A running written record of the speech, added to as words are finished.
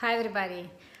Hi everybody!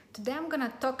 Today I'm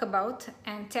gonna talk about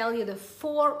and tell you the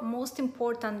 4 most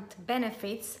important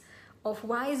benefits of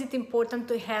why is it important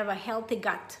to have a healthy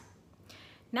gut.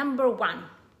 Number 1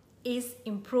 is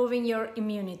improving your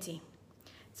immunity.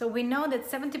 So we know that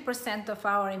 70% of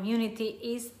our immunity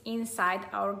is inside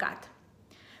our gut.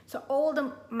 So all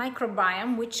the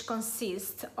microbiome, which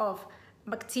consists of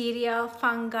bacteria,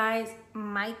 fungi,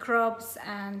 microbes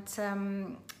and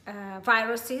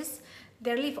viruses,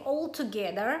 they live all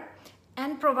together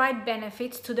and provide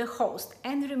benefits to the host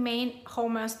and remain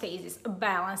homeostasis, a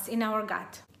balance in our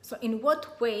gut. So in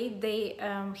what way they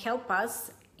help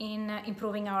us in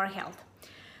improving our health?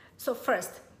 So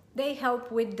first, they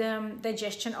help with the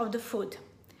digestion of the food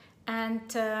and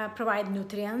provide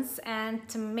nutrients and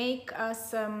to make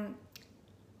us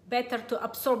better to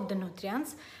absorb the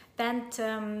nutrients. Then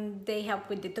they help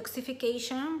with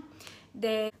detoxification.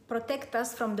 They protect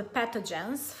us from the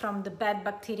pathogens, from the bad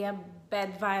bacteria,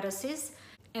 bad viruses,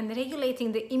 and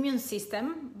regulating the immune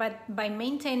system, but by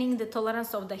maintaining the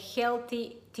tolerance of the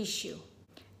healthy tissue.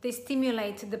 They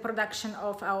stimulate the production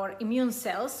of our immune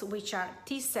cells, which are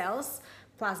T cells,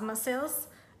 plasma cells,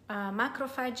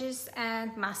 macrophages,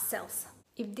 and mast cells.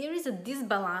 If there is a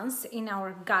disbalance in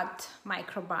our gut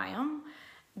microbiome,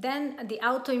 then the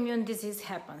autoimmune disease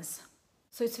happens.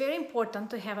 So it's very important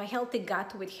to have a healthy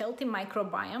gut with healthy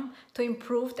microbiome to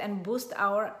improve and boost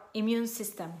our immune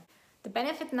system. The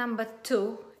benefit number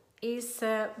 2 is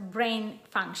brain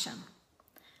function.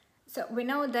 So we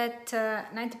know that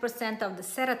 90% of the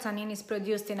serotonin is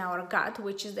produced in our gut,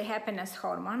 which is the happiness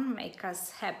hormone, make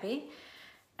us happy.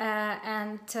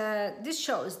 This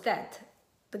shows that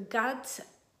the gut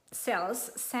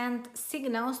cells send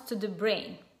signals to the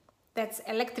brain. That's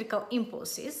electrical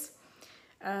impulses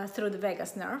through the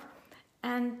vagus nerve.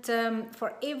 And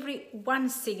for every 1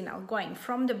 signal going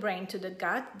from the brain to the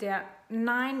gut, there are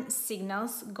 9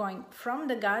 signals going from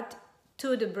the gut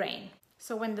to the brain.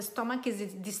 So when the stomach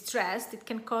is distressed, it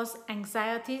can cause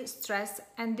anxiety, stress,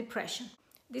 and depression.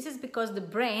 This is because the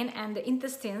brain and the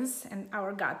intestines and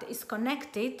our gut is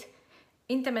connected,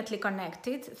 intimately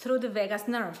connected through the vagus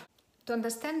nerve. To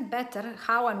understand better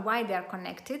how and why they are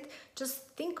connected, just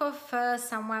think of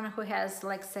someone who has,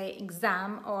 like, say,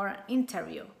 exam or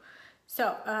interview.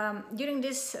 So during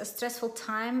this stressful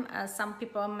time, some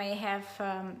people may have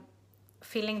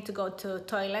feeling to go to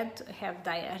toilet, have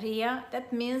diarrhea.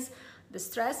 That means the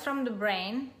stress from the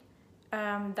brain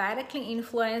directly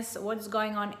influence what's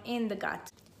going on in the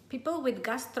gut. People with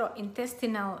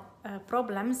gastrointestinal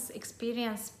problems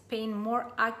experience pain more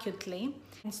acutely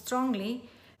and strongly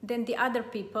than the other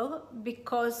people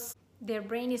because their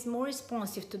brain is more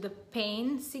responsive to the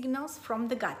pain signals from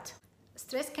the gut.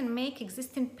 Stress can make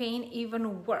existing pain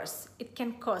even worse. It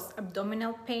can cause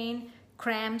abdominal pain,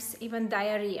 cramps, even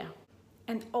diarrhea.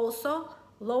 And also,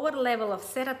 lower level of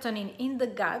serotonin in the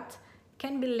gut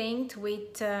can be linked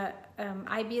with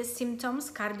IBS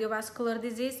symptoms, cardiovascular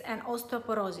disease, and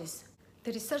osteoporosis.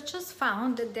 The researchers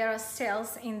found that there are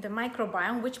cells in the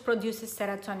microbiome which produces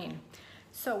serotonin.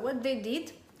 So what they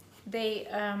did, they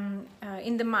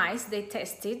in the mice they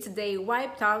tested, they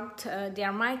wiped out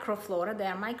their microflora,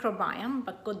 their microbiome,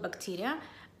 but good bacteria,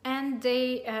 and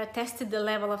they tested the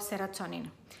level of serotonin.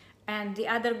 And the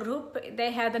other group,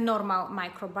 they had a normal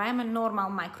microbiome and normal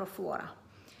microflora.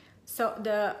 So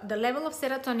the level of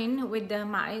serotonin with the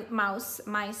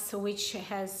mice which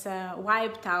has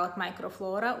wiped out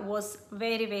microflora was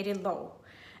very, very low.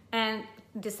 And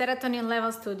the serotonin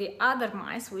levels to the other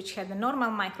mice which had the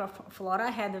normal microflora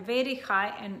had a very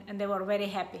high and they were very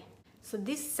happy. So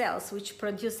these cells which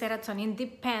produce serotonin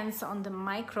depends on the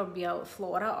microbial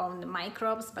flora, on the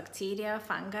microbes, bacteria,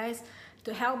 fungi,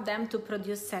 to help them to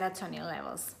produce serotonin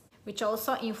levels, which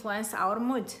also influence our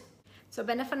mood. So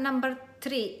benefit number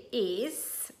 3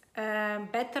 is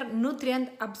better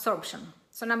nutrient absorption.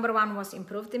 So number 1 was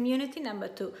improved immunity, number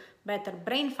 2 better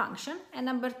brain function, and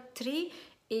number 3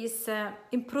 is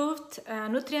improved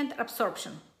nutrient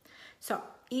absorption. So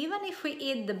even if we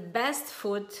eat the best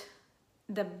food,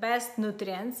 the best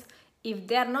nutrients, if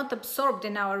they are not absorbed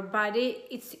in our body,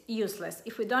 it's useless.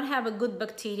 If we don't have a good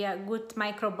bacteria, good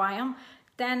microbiome,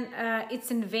 then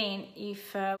it's in vain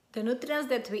if the nutrients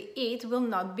that we eat will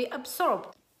not be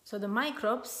absorbed. So the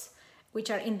microbes, which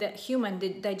are in the human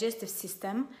digestive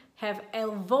system, have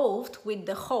evolved with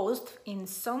the host in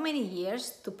so many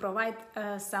years to provide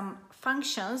some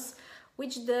functions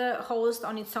which the host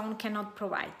on its own cannot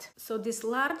provide. So this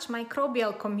large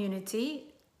microbial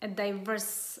community,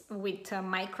 diverse with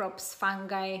microbes,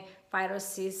 fungi,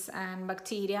 viruses, and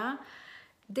bacteria,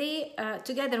 they,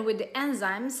 together with the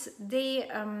enzymes, they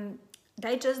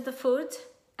digest the food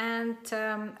and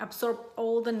absorb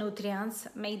all the nutrients,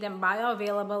 make them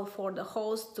bioavailable for the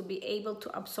host to be able to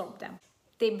absorb them.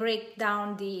 They break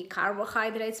down the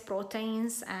carbohydrates,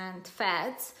 proteins, and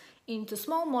fats into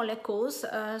small molecules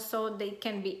so they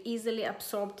can be easily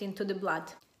absorbed into the blood.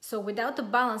 So without a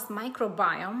balanced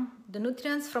microbiome, the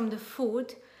nutrients from the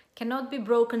food cannot be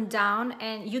broken down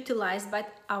and utilized by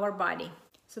our body.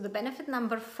 So the benefit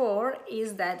number 4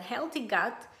 is that healthy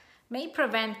gut may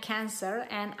prevent cancer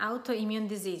and autoimmune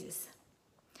diseases.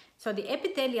 So the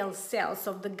epithelial cells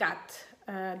of the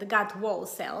gut wall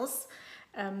cells,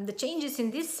 the changes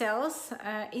in these cells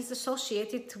is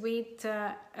associated with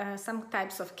some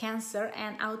types of cancer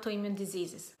and autoimmune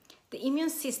diseases. The immune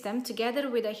system, together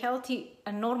with a healthy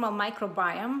and normal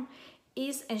microbiome,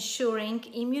 is ensuring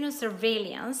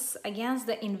immunosurveillance against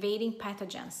the invading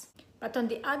pathogens. But on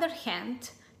the other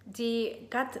hand, the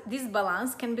gut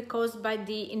disbalance can be caused by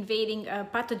the invading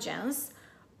pathogens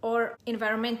or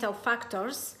environmental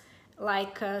factors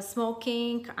like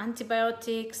smoking,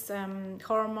 antibiotics,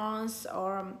 hormones,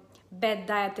 or bad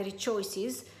dietary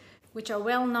choices, which are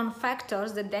well-known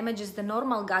factors that damages the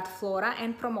normal gut flora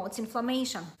and promotes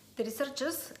inflammation. The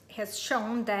researchers has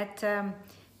shown that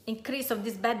increase of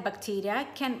these bad bacteria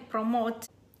can promote,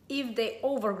 if they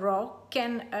overgrow,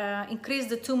 can increase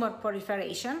the tumor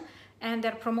proliferation, and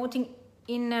they're promoting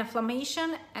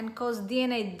inflammation and cause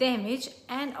DNA damage,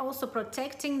 and also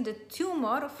protecting the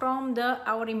tumor from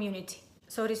our immunity.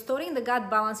 So restoring the gut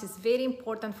balance is very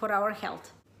important for our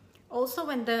health. Also,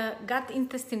 when the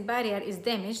gut-intestine barrier is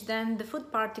damaged, then the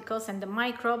food particles and the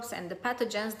microbes and the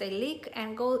pathogens, they leak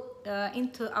and go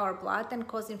into our blood and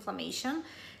cause inflammation,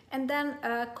 and then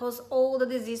cause all the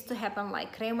disease to happen,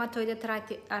 like rheumatoid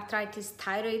arthritis,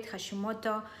 thyroid,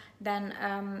 Hashimoto, then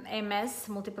MS,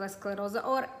 multiple sclerosis,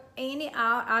 or any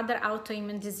other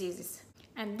autoimmune diseases.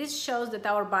 And this shows that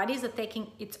our body is attacking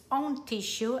its own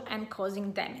tissue and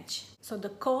causing damage. So the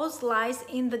cause lies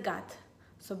in the gut.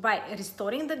 So by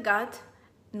restoring the gut,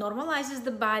 normalizes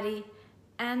the body,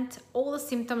 and all the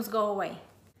symptoms go away.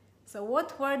 So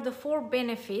what were the 4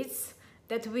 benefits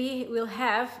that we will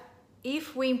have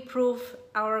if we improve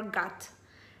our gut?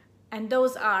 And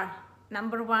those are: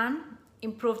 number 1,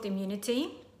 improved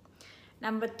immunity.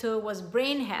 Number 2 was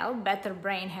brain health, better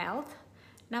brain health.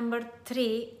 Number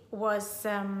 3 was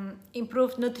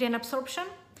improved nutrient absorption.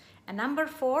 And number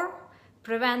 4,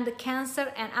 prevent the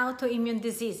cancer and autoimmune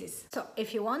diseases. So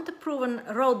if you want a proven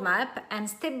roadmap and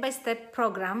step-by-step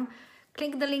program,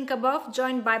 click the link above,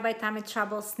 join Bye Bye Tummy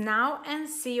Troubles now, and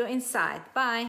see you inside. Bye!